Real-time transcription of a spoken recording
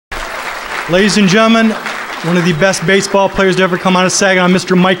Ladies and gentlemen, one of the best baseball players to ever come out of Saginaw,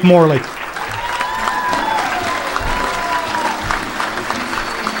 Mr. Mike Morley.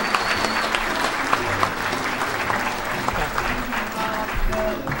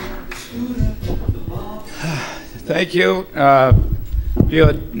 Thank you.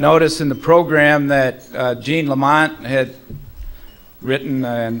 You'll notice in the program that Gene Lamont had written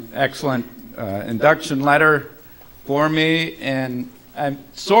an excellent induction letter for me, and I'm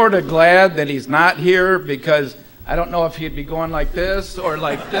sort of glad that he's not here because I don't know if he'd be going like this or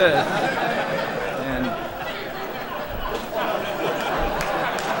like this. And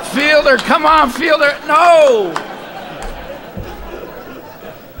fielder, come on, fielder, no!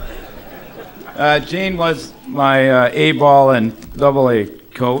 Gene was my A-ball and AA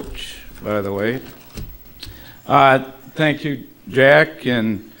coach, by the way. Thank you, Jack,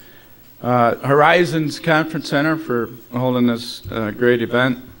 and Horizons Conference Center for holding this great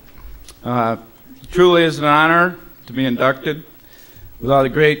event. Truly is an honor to be inducted with all the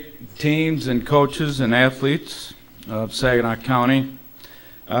great teams and coaches and athletes of Saginaw County.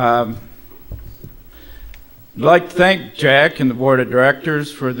 I'd like to thank Jack and the Board of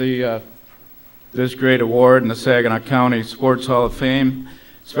Directors for this great award in the Saginaw County Sports Hall of Fame,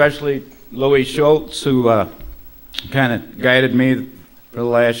 especially Louis Schultz, who kind of guided me for the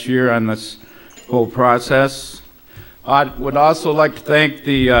last year on this whole process. I would also like to thank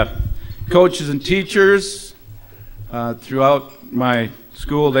the coaches and teachers throughout my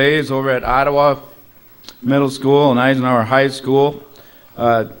school days over at Ottawa Middle School and Eisenhower High School.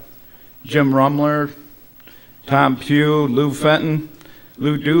 Jim Rumler, Tom Pugh, Lou Fenton,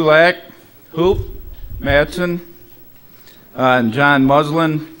 Lou Dulac, Hoop, Matson, and John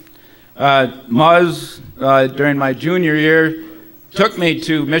Muslin. Muzz, during my junior year, took me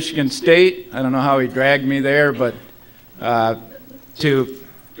to Michigan State. I don't know how he dragged me there, but to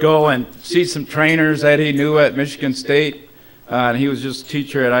go and see some trainers that he knew at Michigan State. And he was just a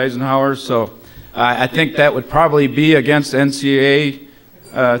teacher at Eisenhower, so I think that would probably be against NCAA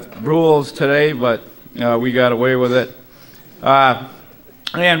rules today, but we got away with it.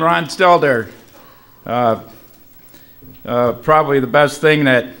 And Ron Stelder, probably the best thing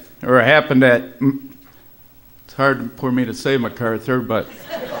that happened at, it's hard for me to say MacArthur, but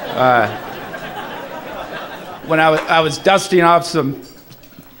when I was dusting off some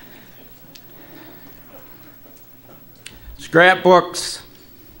scrapbooks,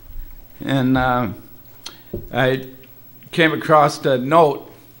 and I came across a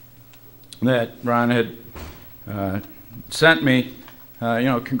note that Ron had sent me,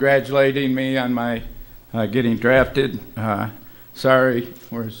 congratulating me on my getting drafted. Sorry,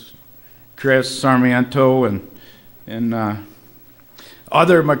 where's Chris Sarmiento and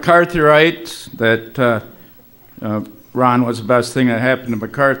other MacArthurites that Ron was the best thing that happened to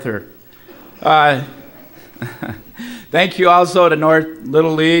MacArthur. Thank you also to North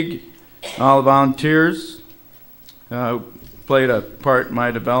Little League, all the volunteers who played a part in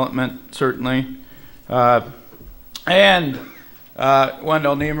my development, certainly. And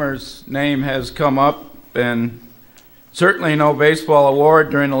Wendell Niemer's name has come up, and certainly no baseball award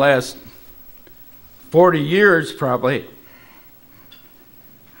during the last 40 years, probably.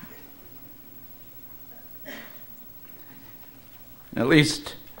 At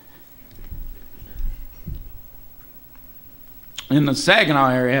least in the Saginaw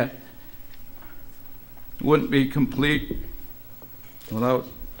area, wouldn't be complete without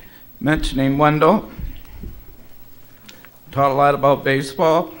mentioning Wendell. Taught a lot about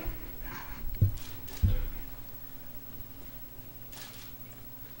baseball.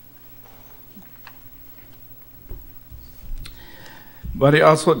 But he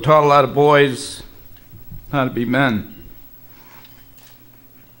also taught a lot of boys how to be men.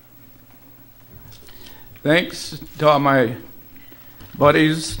 Thanks to all my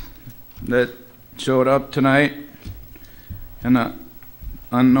buddies that showed up tonight and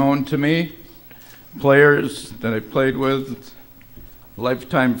unknown to me, players that I played with,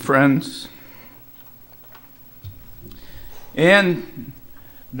 lifetime friends. And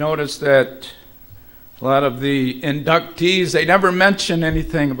notice that a lot of the inductees, they never mentioned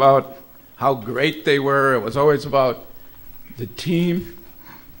anything about how great they were. It was always about the team,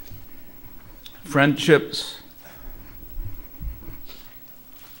 friendships.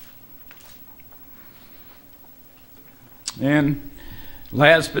 And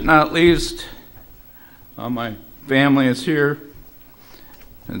last but not least, my family is here,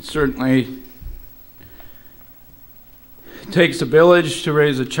 and certainly it takes a village to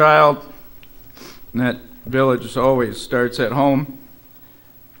raise a child, and that village always starts at home.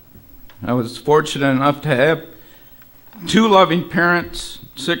 I was fortunate enough to have 2 loving parents,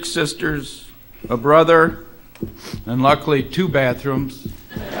 6 sisters, a brother, and luckily 2 bathrooms.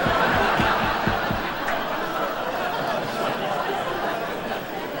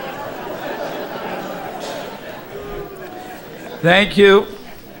 Thank you,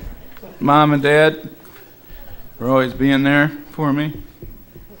 Mom and Dad, for always being there for me.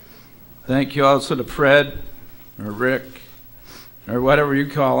 Thank you also to Fred, or Rick, or whatever you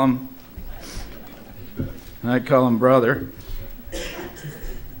call him. I call him brother,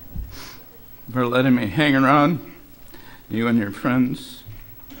 for letting me hang around, you and your friends.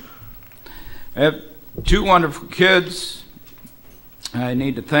 I have 2 wonderful kids I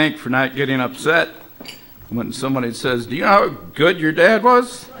need to thank for not getting upset when somebody says, "Do you know how good your dad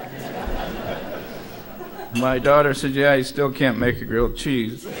was?" My daughter said, "Yeah, he still can't make a grilled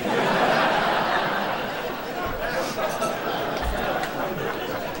cheese."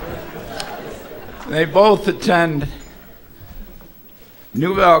 They both attend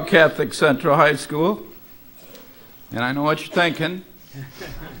New Valley Catholic Central High School, and I know what you're thinking.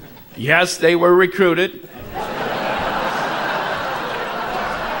 Yes, they were recruited.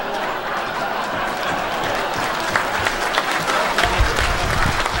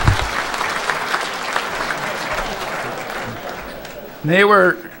 They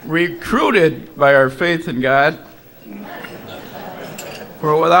were recruited by our faith in God,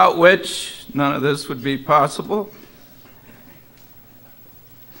 for without which none of this would be possible.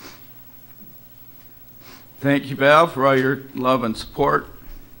 Thank you, Val, for all your love and support,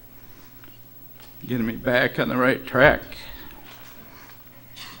 getting me back on the right track.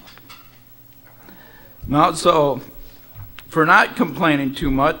 And also for not complaining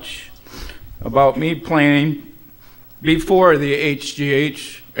too much about me playing before the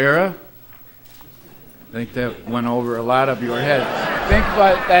HGH era. I think that went over a lot of your head. Think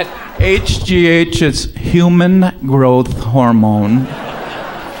about that. HGH is human growth hormone.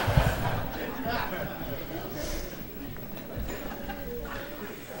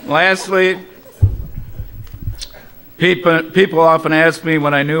 Lastly, people often ask me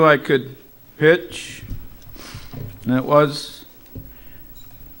when I knew I could pitch, and it was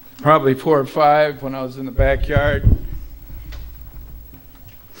probably 4 or 5 when I was in the backyard.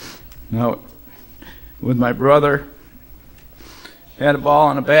 No, with my brother, had a ball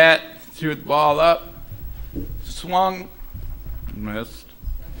and a bat, threw the ball up, swung, missed.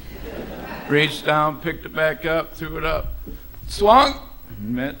 Reached down, picked it back up, threw it up, swung,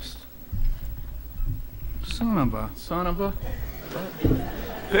 missed. Son of a.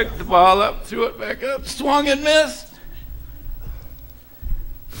 Picked the ball up, threw it back up, swung and missed.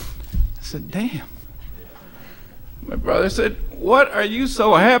 I said, damn. My brother said, what are you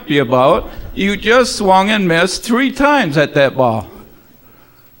so happy about? You just swung and missed 3 times at that ball.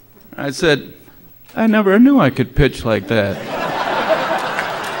 I said, I never knew I could pitch like that.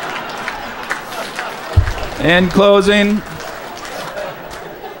 In closing,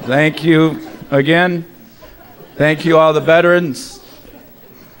 thank you again. Thank you all the veterans.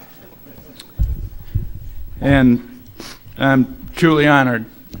 And I'm truly honored.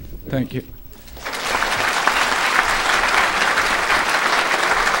 Thank you.